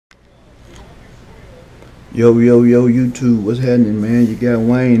Yo, yo, yo, YouTube, what's happening, man? You got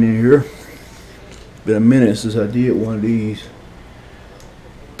Wayne in here. Been a minute since I did one of these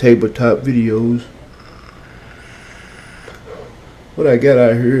tabletop videos. What I got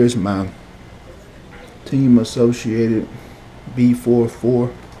out here is my Team Associated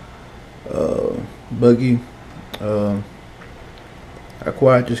B44 buggy. Uh, I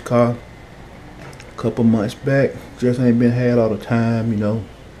acquired this car a couple months back. Just ain't been had all the time,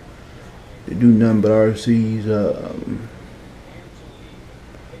 They do nothing but RCs.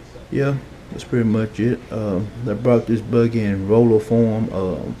 Yeah, that's pretty much it. I brought this buggy in roller form.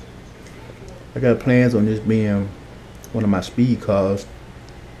 I got plans on this being one of my speed cars.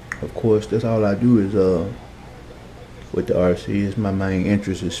 Of course, that's all I do is with the RC. Is my main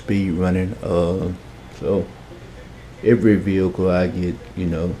interest is speed running. So every vehicle I get,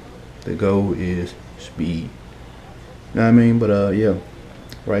 the goal is speed. You know what I mean? But yeah,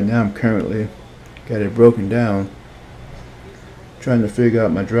 right now I'm currently got it broken down. Trying to figure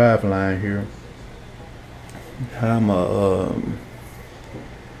out my drive line here. How I'm gonna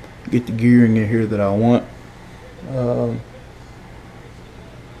get the gearing in here that I want.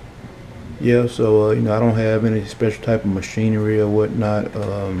 Yeah, so I don't have any special type of machinery or whatnot.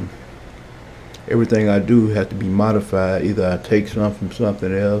 Everything I do has to be modified. Either I take some from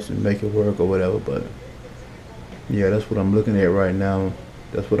something else and make it work or whatever. But yeah, that's what I'm looking at right now.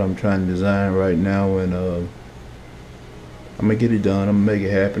 That's what I'm trying to design right now, and I'm gonna get it done. I'm gonna make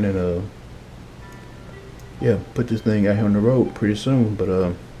it happen, and yeah, put this thing out here on the road pretty soon.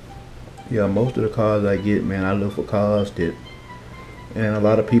 But yeah, most of the cars I get, man, I look for cars that, and a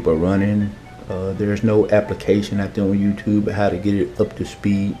lot of people are running. There's no application out there on YouTube how to get it up to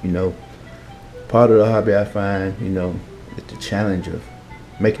speed. Part of the hobby I find, it's the challenge of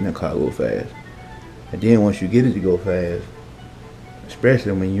making the car go fast. And then once you get it to go fast,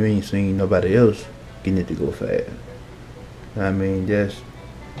 especially when you ain't seen nobody else getting it to go fast. I mean, that's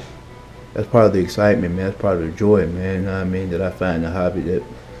part of the excitement, man. That's part of the joy, man. That I find the hobby that,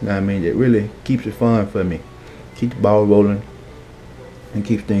 that really keeps it fun for me. Keep the ball rolling and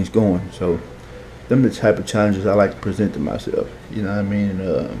keeps things going. So, them the type of challenges I like to present to myself. You know what I mean?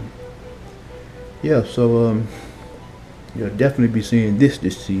 Yeah, so you'll definitely be seeing this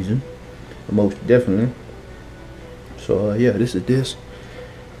season, most definitely. So yeah, this is this,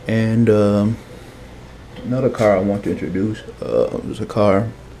 and another car I want to introduce is a car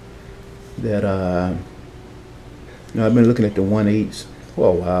that I've been looking at the 1.8s for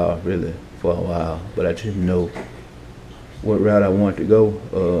a while, really for a while, but I just didn't know what route I wanted to go.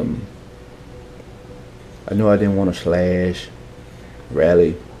 I know I didn't want to slash,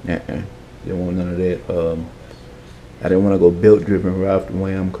 rally, didn't want none of that. I didn't want to go belt driven right off the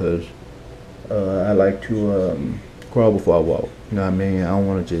wham because I like to crawl before I walk. You know what I mean? I don't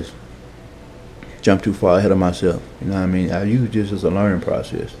want to just jump too far ahead of myself. You know what I mean? I use this as a learning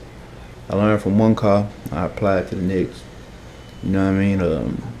process. I learn from one car, I apply it to the next. You know what I mean?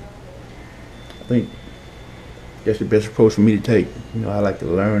 I think that's the best approach for me to take. I like to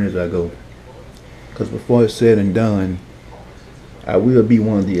learn as I go. Because before it's said and done, I will be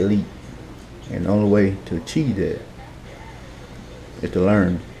one of the elite. And the only way to achieve that is to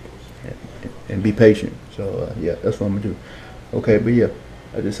learn and be patient. So yeah, that's what I'm gonna do. Okay, but yeah,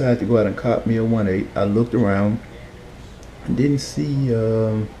 I decided to go out and cop me a 1.8. I looked around and didn't see.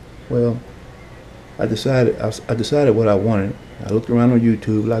 Well, I decided what I wanted. I looked around on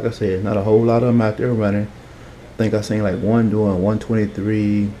YouTube. Like I said, not a whole lot of them out there running. I think I seen like one doing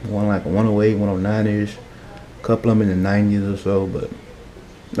 123, one like 108, 109-ish. A couple of them in the 90s or so, but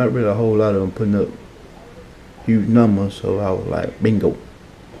not really a whole lot of them putting up huge numbers. So I was like, bingo.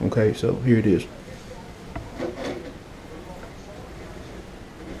 Okay, so here it is.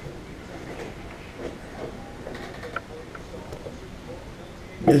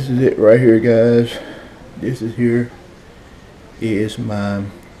 This is it right here, guys. This is my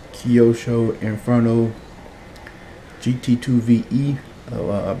Kyosho Inferno GT2VE.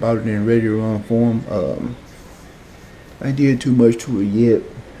 I bought it in ready to run form. I ain't did too much to it yet.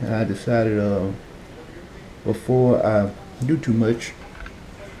 I decided before I do too much,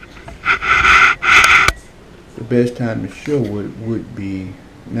 the best time to show it would be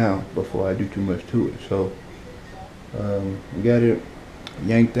now before I do too much to it. So we got it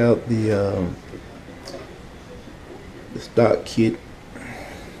yanked out the stock kit,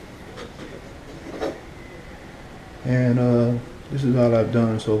 and this is all I've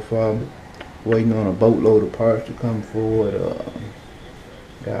done so far. Waiting on a boatload of parts to come forward.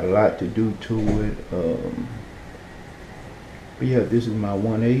 Got a lot to do to it. But yeah, this is my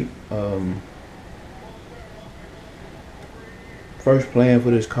 1.8. First plan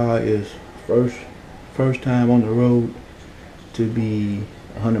for this car is first first time on the road to be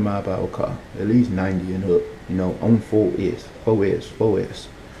 100 mile per hour car, at least 90 and up. You know, on 4S.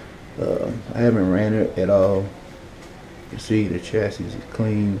 I haven't ran it at all. You see the chassis is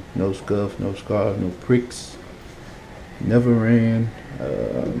clean, no scuffs, no scars, no pricks. Never ran.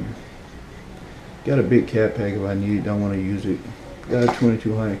 Got a big cat pack if I need it, don't want to use it. Got a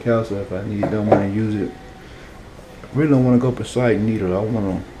 2200 Kyosho if I need it, don't want to use it. Really don't want to go per site neither.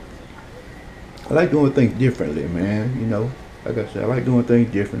 I like doing things differently, man. You know, like I said, I like doing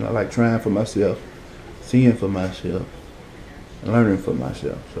things different. I like trying for myself, seeing for myself, and learning for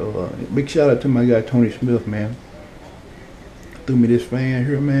myself. So big shout out to my guy Tony Smith, man. Threw me this fan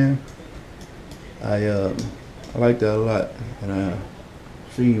here, man. I like that a lot, and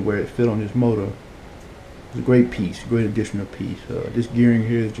seeing where it fit on this motor. It's a great piece, great additional piece. This gearing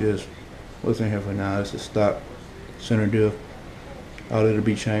here is just what's in here for now. It's a stock center diff. All it'll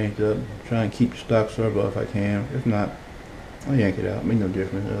be changed up. Try and keep the stock servo if I can. If not, I'll yank it out. Make no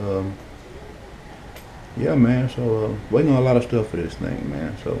difference. Yeah, man. So waiting on a lot of stuff for this thing,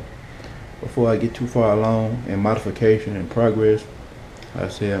 man. So before I get too far along in modification and progress, like I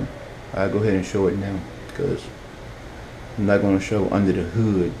said, I'll go ahead and show it now, because I'm not going to show under the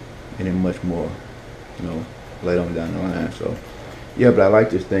hood any much more, you know, later on down the line. So yeah, but I like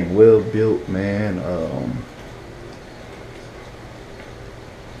this thing, well built, man.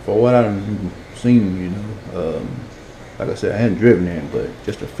 For what I've seen, you know, like I said, I hadn't driven it, but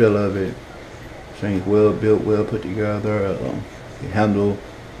just the feel of it seems well built, well put together. The handle,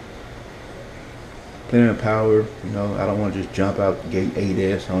 plenty of power. You know, I don't want to just jump out gate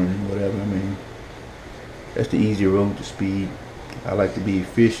 8S on it, whatever. I mean, that's the easy road to speed. I like to be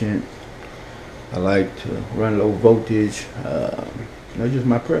efficient. I like to run low voltage. That's just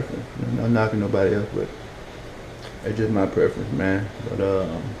my preference. I'm not knocking nobody else, but it's just my preference, man. But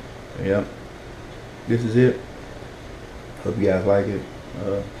yeah, this is it. Hope you guys like it.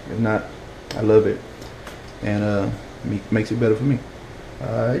 If not, I love it, and makes it better for me.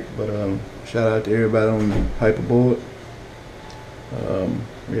 All right, but shout out to everybody on the hyperboard.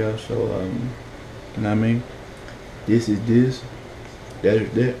 Yeah, so you know what I mean. This is this. That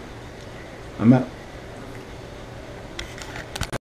is that. I'm out.